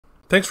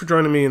Thanks for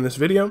joining me in this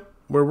video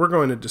where we're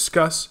going to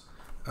discuss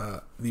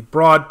the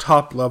broad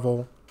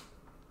top-level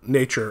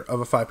nature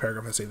of a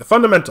 5-paragraph essay, the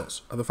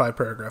fundamentals of the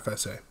 5-paragraph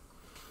essay.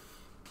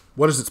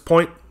 What is its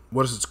point,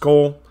 what is its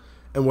goal,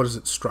 and what is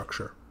its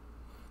structure?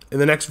 In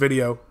the next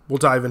video, we'll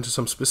dive into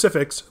some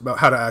specifics about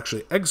how to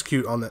actually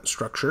execute on that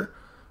structure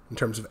in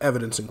terms of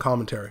evidence and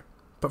commentary.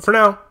 But for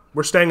now,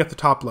 we're staying at the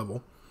top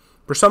level.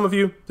 For some of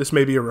you, this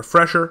may be a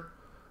refresher,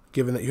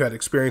 given that you had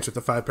experience with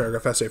the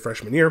 5-paragraph essay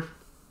freshman year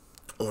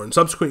or in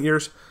subsequent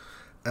years.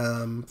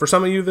 For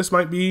some of you, this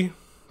might be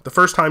the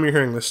first time you're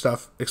hearing this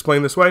stuff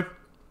explained this way.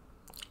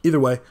 Either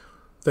way,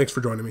 thanks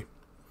for joining me.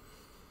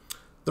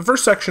 The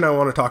first section I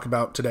want to talk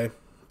about today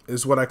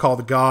is what I call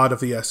the God of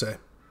the essay,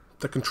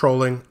 the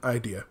controlling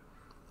idea.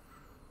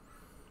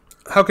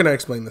 How can I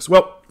explain this?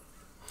 Well,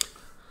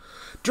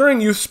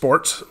 during youth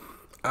sports,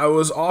 I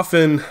was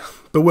often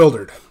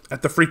bewildered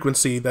at the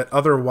frequency that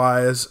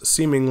otherwise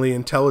seemingly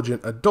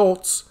intelligent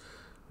adults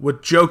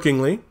would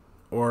jokingly,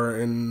 or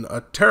in a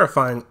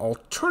terrifying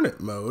alternate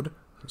mode,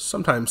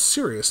 sometimes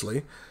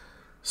seriously,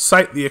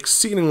 cite the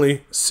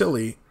exceedingly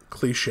silly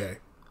cliche.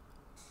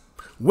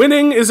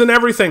 Winning isn't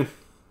everything.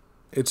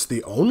 It's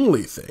the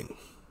only thing.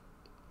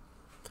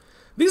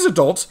 These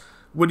adults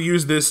would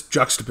use this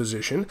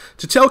juxtaposition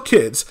to tell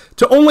kids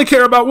to only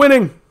care about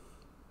winning,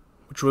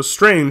 which was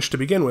strange to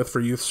begin with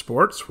for youth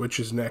sports, which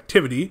is an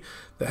activity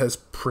that has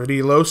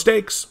pretty low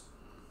stakes.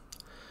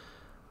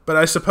 But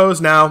I suppose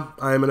now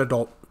I am an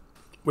adult,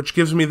 which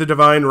gives me the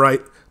divine right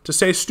to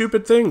say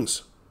stupid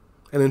things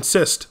and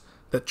insist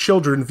that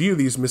children view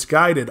these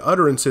misguided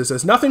utterances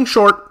as nothing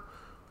short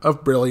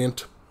of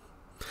brilliant.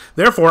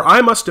 Therefore,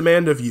 I must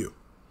demand of you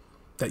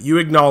that you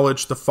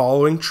acknowledge the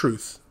following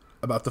truth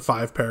about the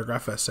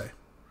 5-paragraph essay.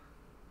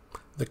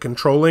 The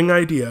controlling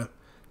idea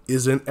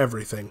isn't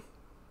everything.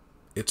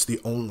 It's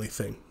the only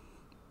thing.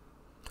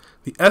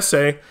 The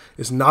essay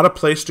is not a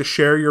place to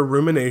share your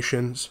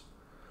ruminations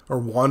or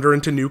wander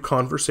into new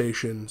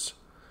conversations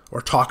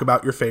or talk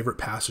about your favorite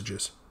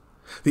passages.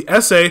 The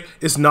essay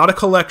is not a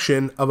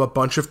collection of a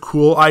bunch of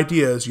cool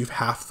ideas you've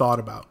half thought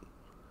about.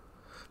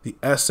 The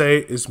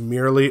essay is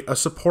merely a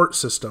support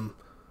system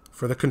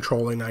for the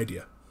controlling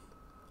idea.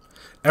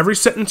 Every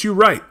sentence you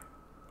write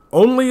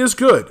only is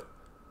good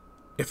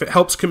if it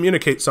helps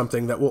communicate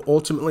something that will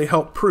ultimately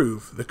help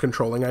prove the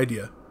controlling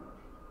idea.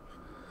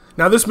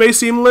 Now, this may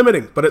seem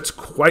limiting, but it's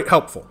quite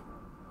helpful.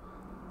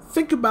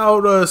 Think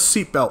about a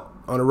seatbelt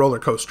on a roller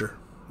coaster.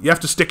 You have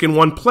to stick in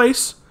one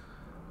place,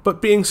 but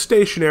being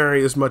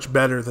stationary is much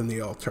better than the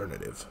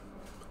alternative.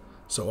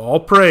 So all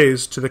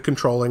praise to the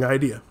controlling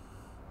idea.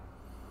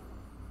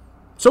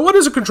 So what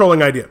is a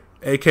controlling idea?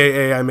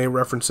 AKA, I may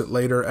reference it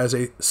later as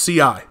a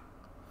CI.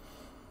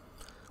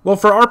 Well,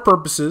 for our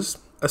purposes,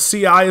 a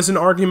CI is an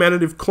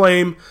argumentative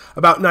claim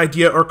about an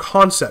idea or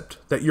concept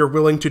that you're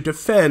willing to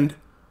defend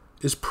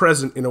is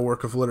present in a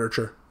work of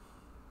literature.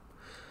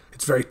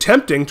 It's very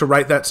tempting to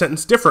write that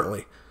sentence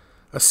differently.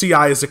 A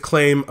CI is a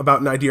claim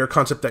about an idea or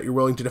concept that you're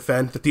willing to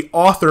defend that the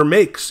author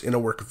makes in a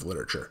work of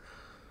literature.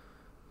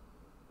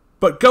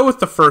 But go with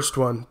the first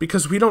one,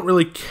 because we don't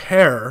really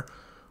care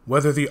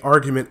whether the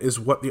argument is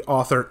what the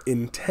author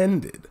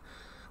intended.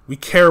 We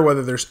care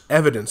whether there's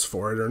evidence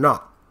for it or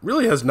not. It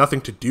really has nothing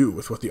to do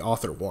with what the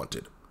author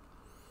wanted.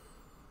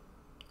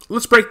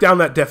 Let's break down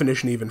that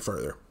definition even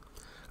further.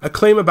 A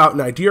claim about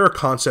an idea or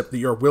concept that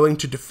you're willing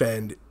to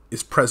defend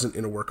is present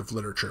in a work of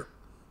literature.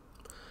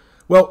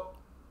 Well,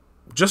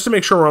 just to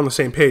make sure we're on the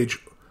same page,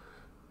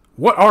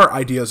 what are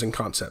ideas and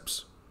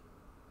concepts?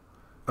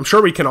 I'm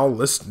sure we can all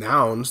list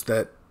nouns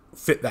that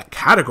fit that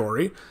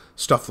category.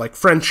 Stuff like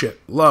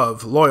friendship,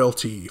 love,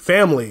 loyalty,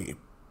 family,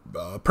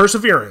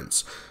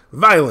 perseverance,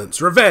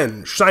 violence,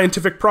 revenge,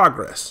 scientific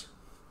progress.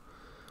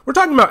 We're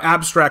talking about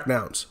abstract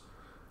nouns.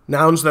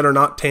 Nouns that are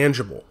not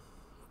tangible,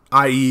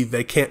 i.e.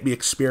 they can't be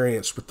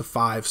experienced with the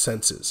 5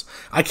 senses.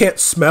 I can't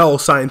smell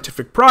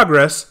scientific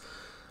progress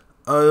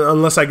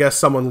unless I guess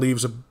someone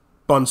leaves a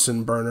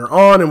Bunsen burner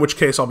on, in which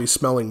case I'll be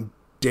smelling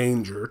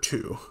danger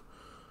too.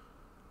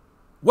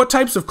 What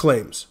types of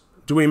claims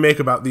do we make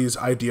about these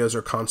ideas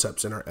or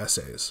concepts in our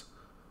essays?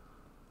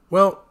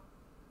 Well,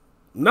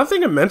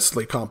 nothing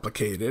immensely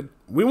complicated.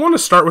 We want to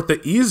start with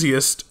the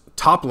easiest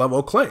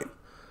top-level claim.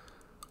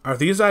 Are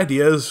these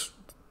ideas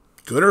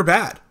good or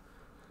bad?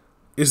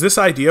 Is this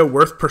idea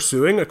worth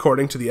pursuing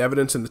according to the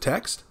evidence in the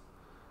text?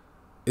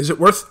 Is it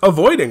worth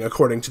avoiding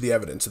according to the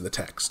evidence in the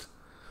text?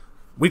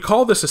 We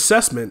call this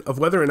assessment of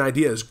whether an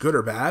idea is good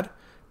or bad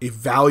a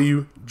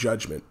value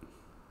judgment.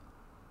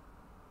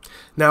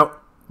 Now,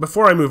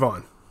 before I move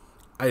on,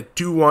 I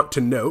do want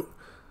to note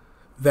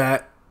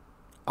that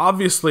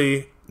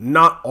obviously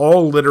not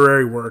all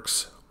literary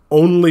works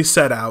only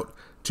set out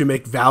to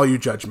make value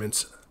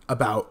judgments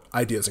about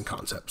ideas and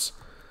concepts.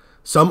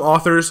 Some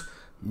authors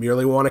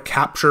merely want to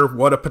capture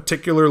what a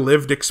particular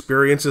lived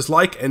experience is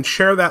like and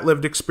share that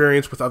lived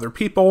experience with other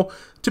people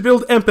to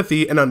build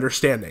empathy and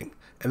understanding.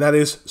 And that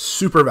is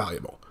super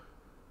valuable.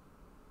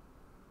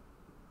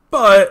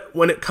 But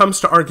when it comes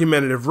to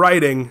argumentative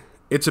writing,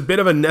 it's a bit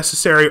of a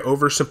necessary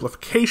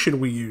oversimplification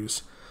we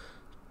use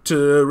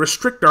to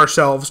restrict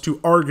ourselves to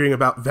arguing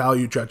about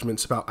value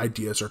judgments about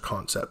ideas or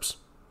concepts.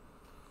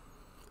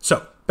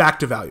 So, back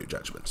to value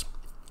judgments.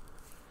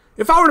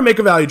 If I were to make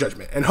a value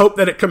judgment and hope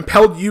that it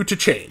compelled you to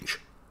change,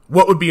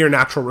 what would be your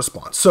natural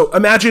response? So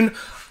imagine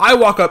I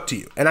walk up to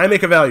you and I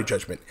make a value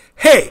judgment.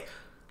 Hey,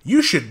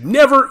 you should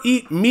never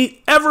eat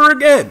meat ever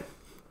again.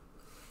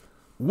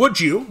 Would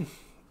you,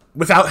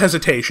 without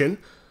hesitation,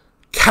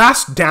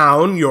 cast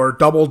down your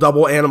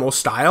double animal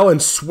style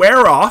and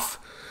swear off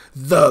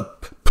the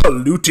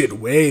polluted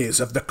ways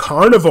of the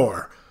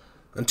carnivore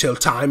until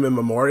time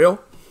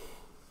immemorial?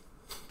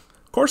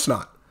 Of course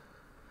not.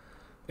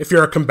 If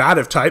you're a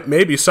combative type,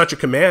 maybe such a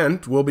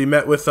command will be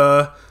met with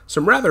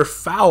some rather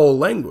foul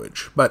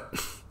language, but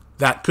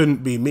that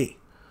couldn't be me.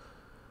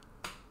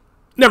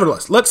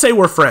 Nevertheless, let's say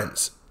we're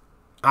friends.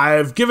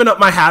 I've given up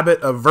my habit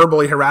of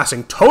verbally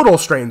harassing total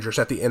strangers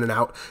at the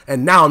In-N-Out,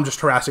 and now I'm just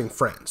harassing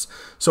friends.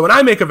 So when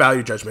I make a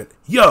value judgment,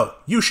 yo,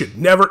 you should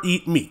never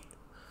eat meat.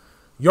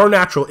 Your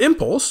natural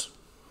impulse,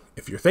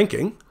 if you're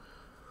thinking,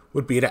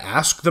 would be to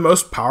ask the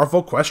most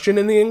powerful question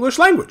in the English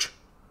language.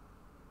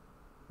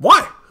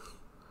 Why?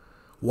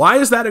 Why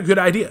is that a good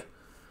idea?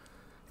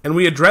 And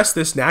we address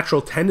this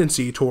natural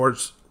tendency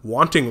towards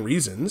wanting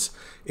reasons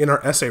in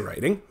our essay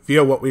writing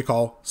via what we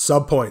call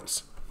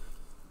subpoints.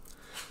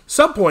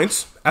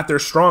 Subpoints, at their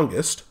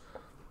strongest,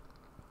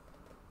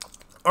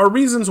 are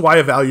reasons why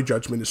a value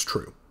judgment is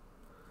true.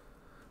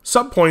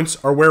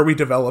 Subpoints are where we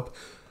develop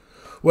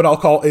what I'll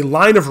call a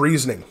line of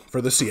reasoning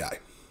for the CI.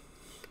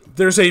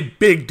 There's a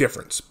big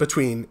difference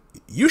between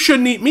you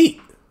shouldn't eat meat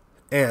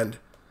and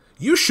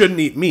you shouldn't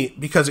eat meat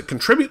because it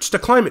contributes to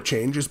climate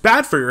change, is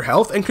bad for your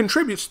health, and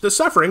contributes to the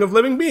suffering of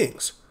living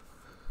beings.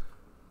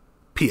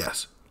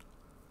 P.S.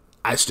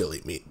 I still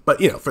eat meat,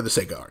 but, for the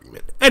sake of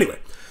argument. Anyway,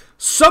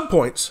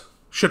 subpoints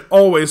should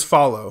always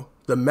follow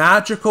the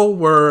magical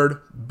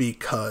word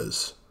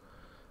because.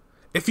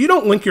 If you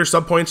don't link your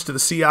subpoints to the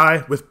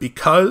CI with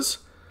because,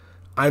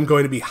 I'm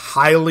going to be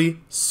highly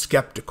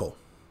skeptical.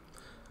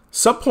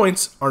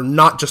 Subpoints are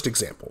not just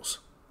examples.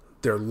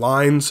 They're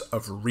lines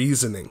of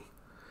reasoning.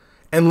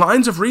 And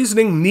lines of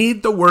reasoning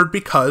need the word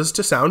because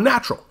to sound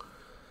natural.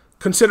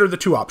 Consider the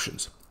two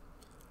options.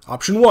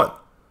 Option 1.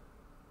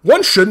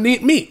 One shouldn't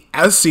eat meat,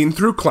 as seen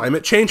through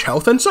climate change,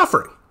 health, and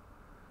suffering.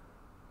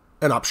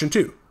 And option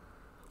 2.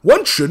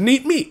 One shouldn't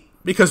eat meat,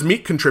 because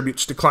meat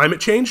contributes to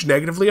climate change,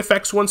 negatively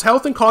affects one's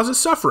health, and causes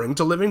suffering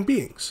to living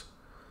beings.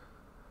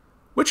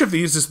 Which of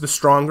these is the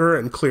stronger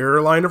and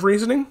clearer line of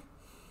reasoning?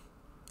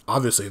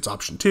 Obviously, it's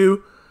option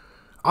 2.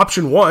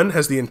 Option 1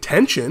 has the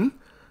intention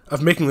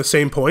of making the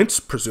same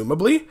points,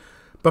 presumably,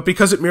 but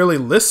because it merely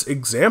lists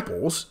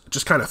examples, it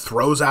just kind of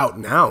throws out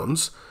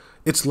nouns,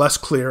 it's less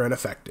clear and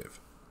effective.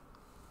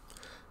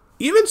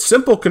 Even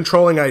simple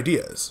controlling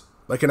ideas,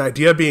 like an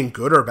idea being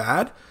good or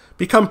bad,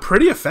 become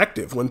pretty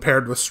effective when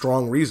paired with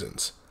strong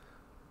reasons.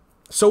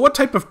 So what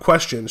type of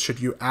questions should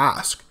you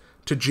ask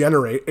to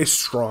generate a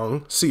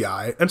strong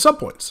CI and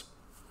subpoints?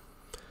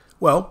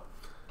 Well,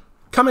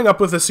 coming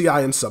up with a CI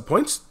and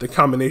subpoints, the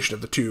combination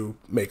of the two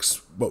makes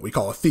what we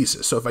call a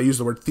thesis. So if I use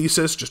the word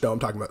thesis, just know I'm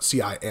talking about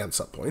CI and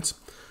subpoints.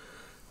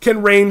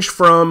 Can range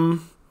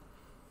from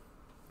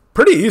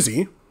pretty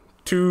easy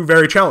to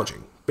very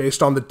challenging,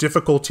 based on the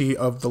difficulty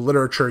of the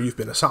literature you've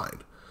been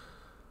assigned.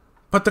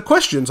 But the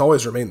questions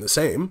always remain the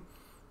same.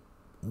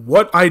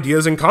 What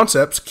ideas and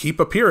concepts keep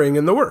appearing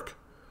in the work?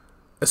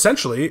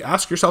 Essentially,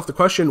 ask yourself the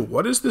question,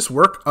 what is this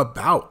work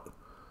about?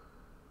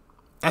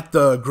 At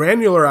the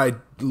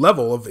granular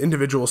level of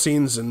individual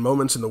scenes and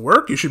moments in the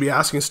work, you should be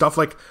asking stuff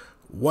like,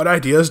 what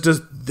ideas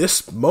does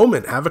this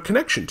moment have a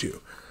connection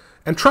to?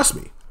 And trust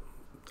me,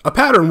 a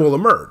pattern will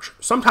emerge,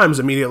 sometimes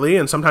immediately,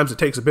 and sometimes it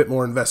takes a bit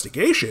more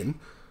investigation,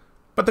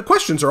 but the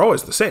questions are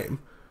always the same.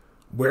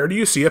 Where do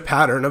you see a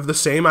pattern of the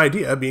same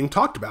idea being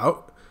talked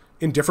about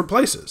in different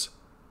places?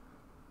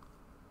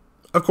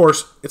 Of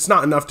course, it's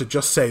not enough to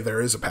just say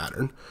there is a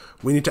pattern.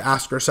 We need to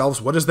ask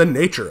ourselves, what is the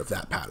nature of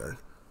that pattern?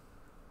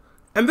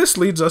 And this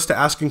leads us to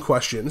asking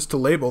questions to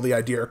label the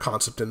idea or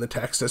concept in the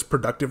text as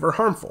productive or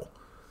harmful.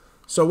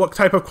 So what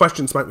type of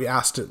questions might we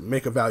ask to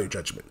make a value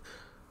judgment?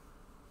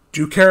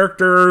 Do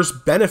characters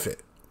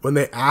benefit when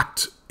they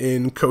act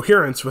in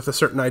coherence with a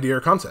certain idea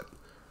or concept?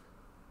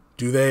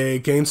 Do they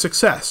gain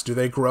success? Do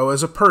they grow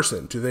as a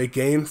person? Do they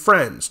gain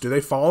friends? Do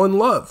they fall in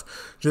love?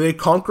 Do they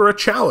conquer a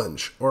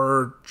challenge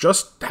or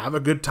just have a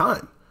good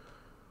time?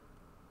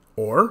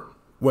 Or,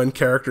 when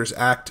characters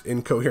act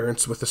in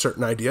coherence with a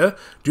certain idea,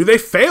 do they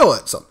fail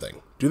at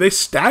something? Do they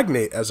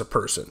stagnate as a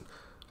person?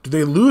 Do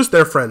they lose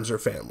their friends or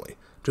family?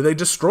 Do they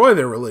destroy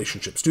their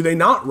relationships? Do they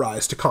not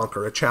rise to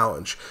conquer a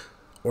challenge?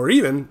 Or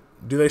even,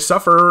 do they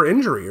suffer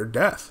injury or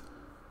death?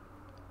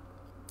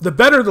 The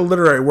better the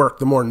literary work,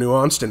 the more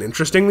nuanced and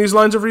interesting these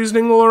lines of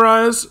reasoning will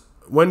arise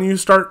when you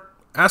start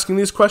asking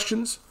these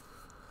questions.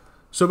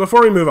 So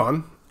before we move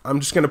on,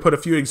 I'm just going to put a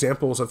few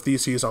examples of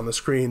theses on the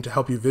screen to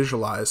help you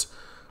visualize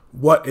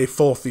what a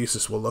full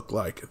thesis will look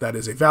like. That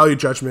is a value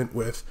judgment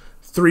with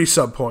 3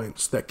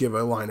 subpoints that give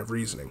a line of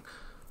reasoning.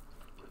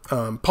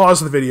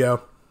 Pause the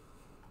video,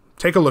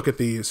 take a look at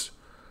these,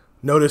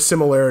 Notice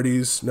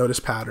similarities, notice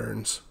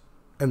patterns,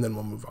 and then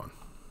we'll move on.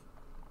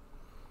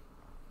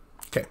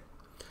 Okay,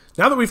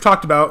 now that we've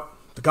talked about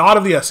the god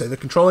of the essay, the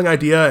controlling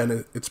idea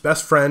and its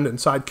best friend and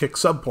sidekick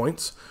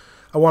subpoints,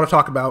 I want to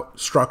talk about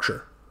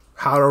structure.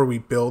 How do we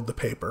build the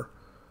paper?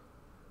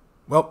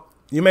 Well,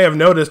 you may have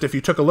noticed if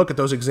you took a look at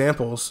those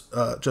examples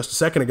just a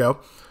second ago,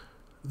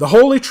 the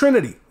Holy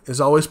Trinity is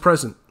always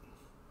present.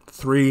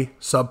 3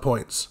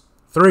 subpoints.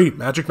 3,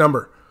 magic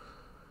number.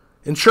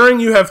 Ensuring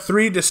you have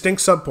 3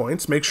 distinct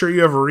subpoints, make sure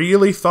you have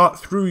really thought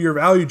through your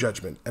value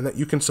judgment and that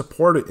you can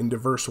support it in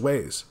diverse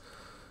ways.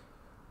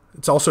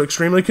 It's also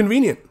extremely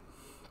convenient.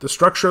 The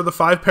structure of the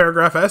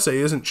 5-paragraph essay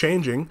isn't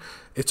changing.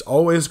 It's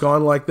always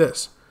gone like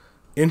this.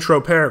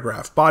 Intro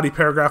paragraph, body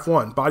paragraph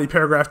 1, body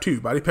paragraph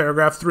 2, body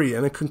paragraph 3,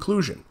 and a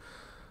conclusion.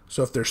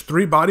 So if there's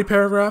 3 body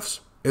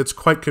paragraphs, it's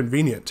quite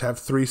convenient to have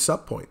 3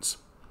 subpoints.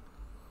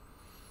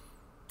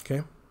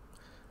 Okay?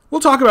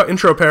 We'll talk about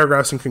intro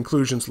paragraphs and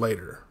conclusions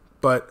later,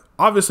 but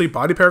obviously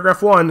body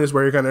paragraph 1 is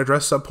where you're going to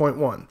address subpoint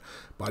 1.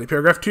 Body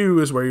paragraph 2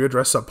 is where you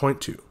address subpoint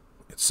 2.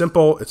 It's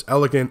simple, it's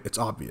elegant, it's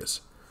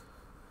obvious.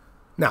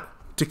 Now,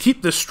 to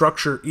keep this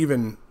structure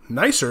even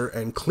nicer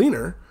and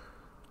cleaner,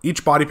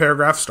 each body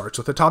paragraph starts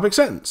with a topic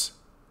sentence.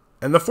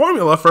 And the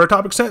formula for a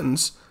topic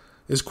sentence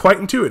is quite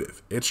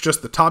intuitive. It's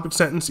just the topic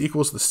sentence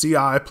equals the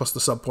CI plus the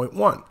subpoint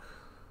 1.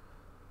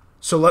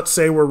 So let's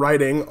say we're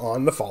writing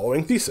on the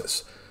following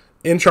thesis.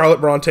 In Charlotte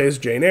Bronte's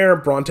Jane Eyre,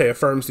 Bronte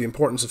affirms the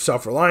importance of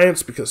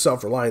self-reliance because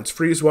self-reliance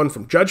frees one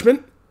from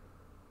judgment,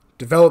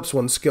 develops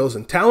one's skills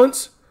and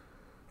talents,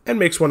 and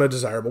makes one a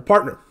desirable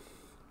partner.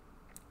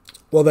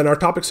 Well, then our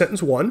topic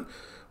sentence 1,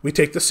 we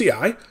take the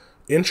CI.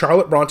 In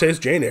Charlotte Bronte's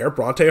Jane Eyre,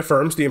 Bronte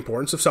affirms the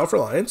importance of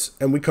self-reliance,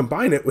 and we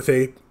combine it with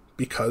a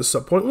because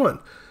subpoint 1.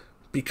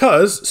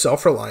 Because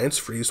self-reliance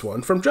frees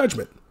one from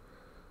judgment.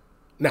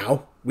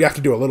 Now, we have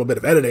to do a little bit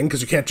of editing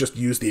because you can't just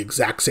use the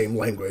exact same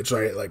language,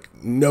 right? Like,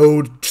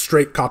 no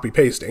straight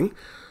copy-pasting.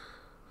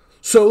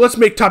 So let's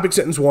make topic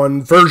sentence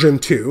 1 version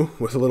 2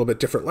 with a little bit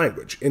different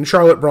language. In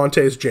Charlotte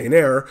Bronte's Jane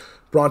Eyre,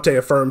 Bronte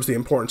affirms the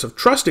importance of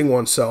trusting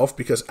oneself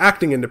because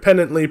acting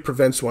independently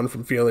prevents one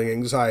from feeling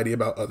anxiety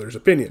about others'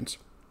 opinions.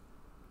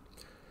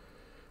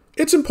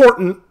 It's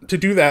important to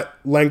do that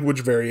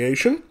language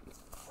variation,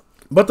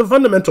 but the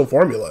fundamental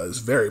formula is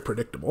very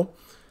predictable.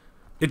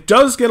 It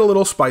does get a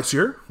little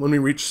spicier when we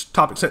reach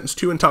topic sentence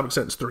 2 and topic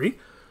sentence 3.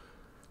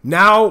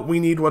 Now we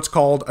need what's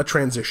called a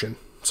transition,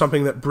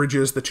 something that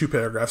bridges the 2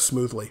 paragraphs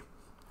smoothly.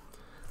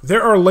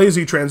 There are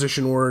lazy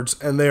transition words,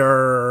 and they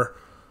are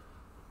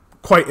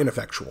quite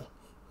ineffectual.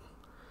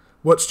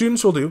 What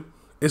students will do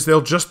is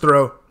they'll just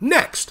throw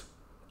next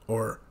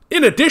or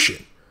in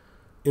addition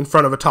in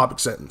front of a topic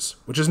sentence,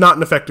 which is not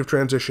an effective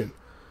transition.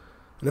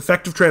 An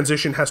effective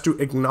transition has to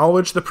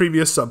acknowledge the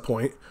previous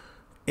subpoint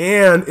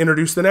and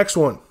introduce the next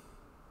one.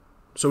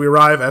 So we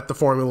arrive at the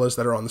formulas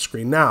that are on the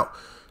screen now.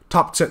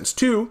 Topic sentence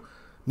 2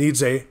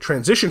 needs a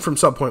transition from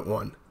subpoint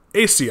 1,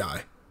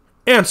 ACI,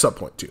 and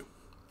subpoint 2.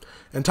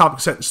 And topic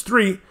sentence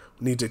 3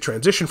 needs a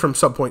transition from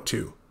subpoint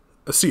 2,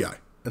 a CI,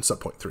 and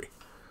subpoint 3.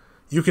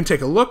 You can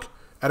take a look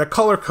at a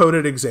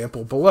color-coded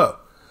example below.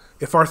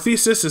 If our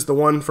thesis is the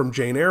one from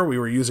Jane Eyre we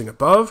were using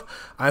above,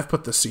 I've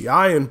put the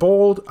CI in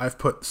bold, I've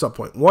put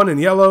subpoint 1 in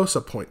yellow,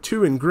 subpoint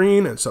 2 in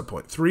green, and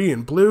subpoint 3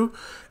 in blue,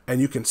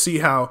 and you can see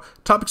how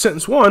topic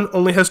sentence 1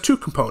 only has 2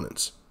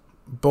 components,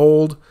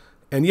 bold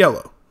and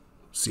yellow.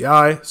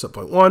 CI,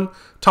 subpoint 1.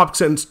 Topic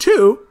sentence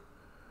 2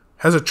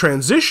 has a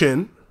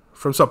transition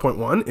from subpoint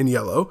 1 in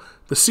yellow,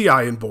 the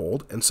CI in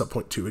bold, and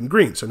subpoint 2 in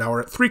green. So now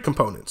we're at 3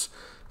 components.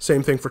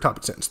 Same thing for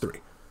topic sentence 3.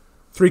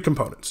 3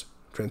 components.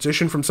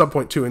 Transition from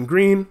subpoint 2 in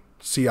green,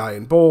 CI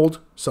in bold,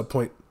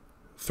 subpoint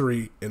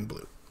 3 in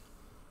blue.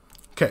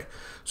 Okay,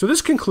 so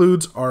this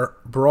concludes our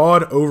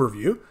broad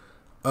overview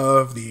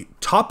of the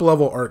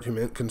top-level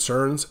argument,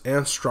 concerns,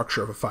 and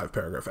structure of a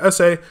 5-paragraph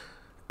essay.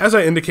 As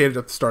I indicated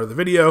at the start of the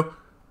video,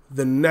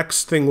 the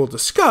next thing we'll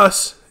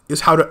discuss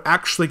is how to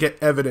actually get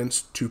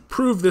evidence to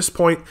prove this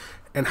point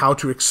and how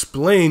to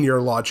explain your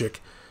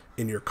logic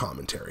in your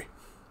commentary.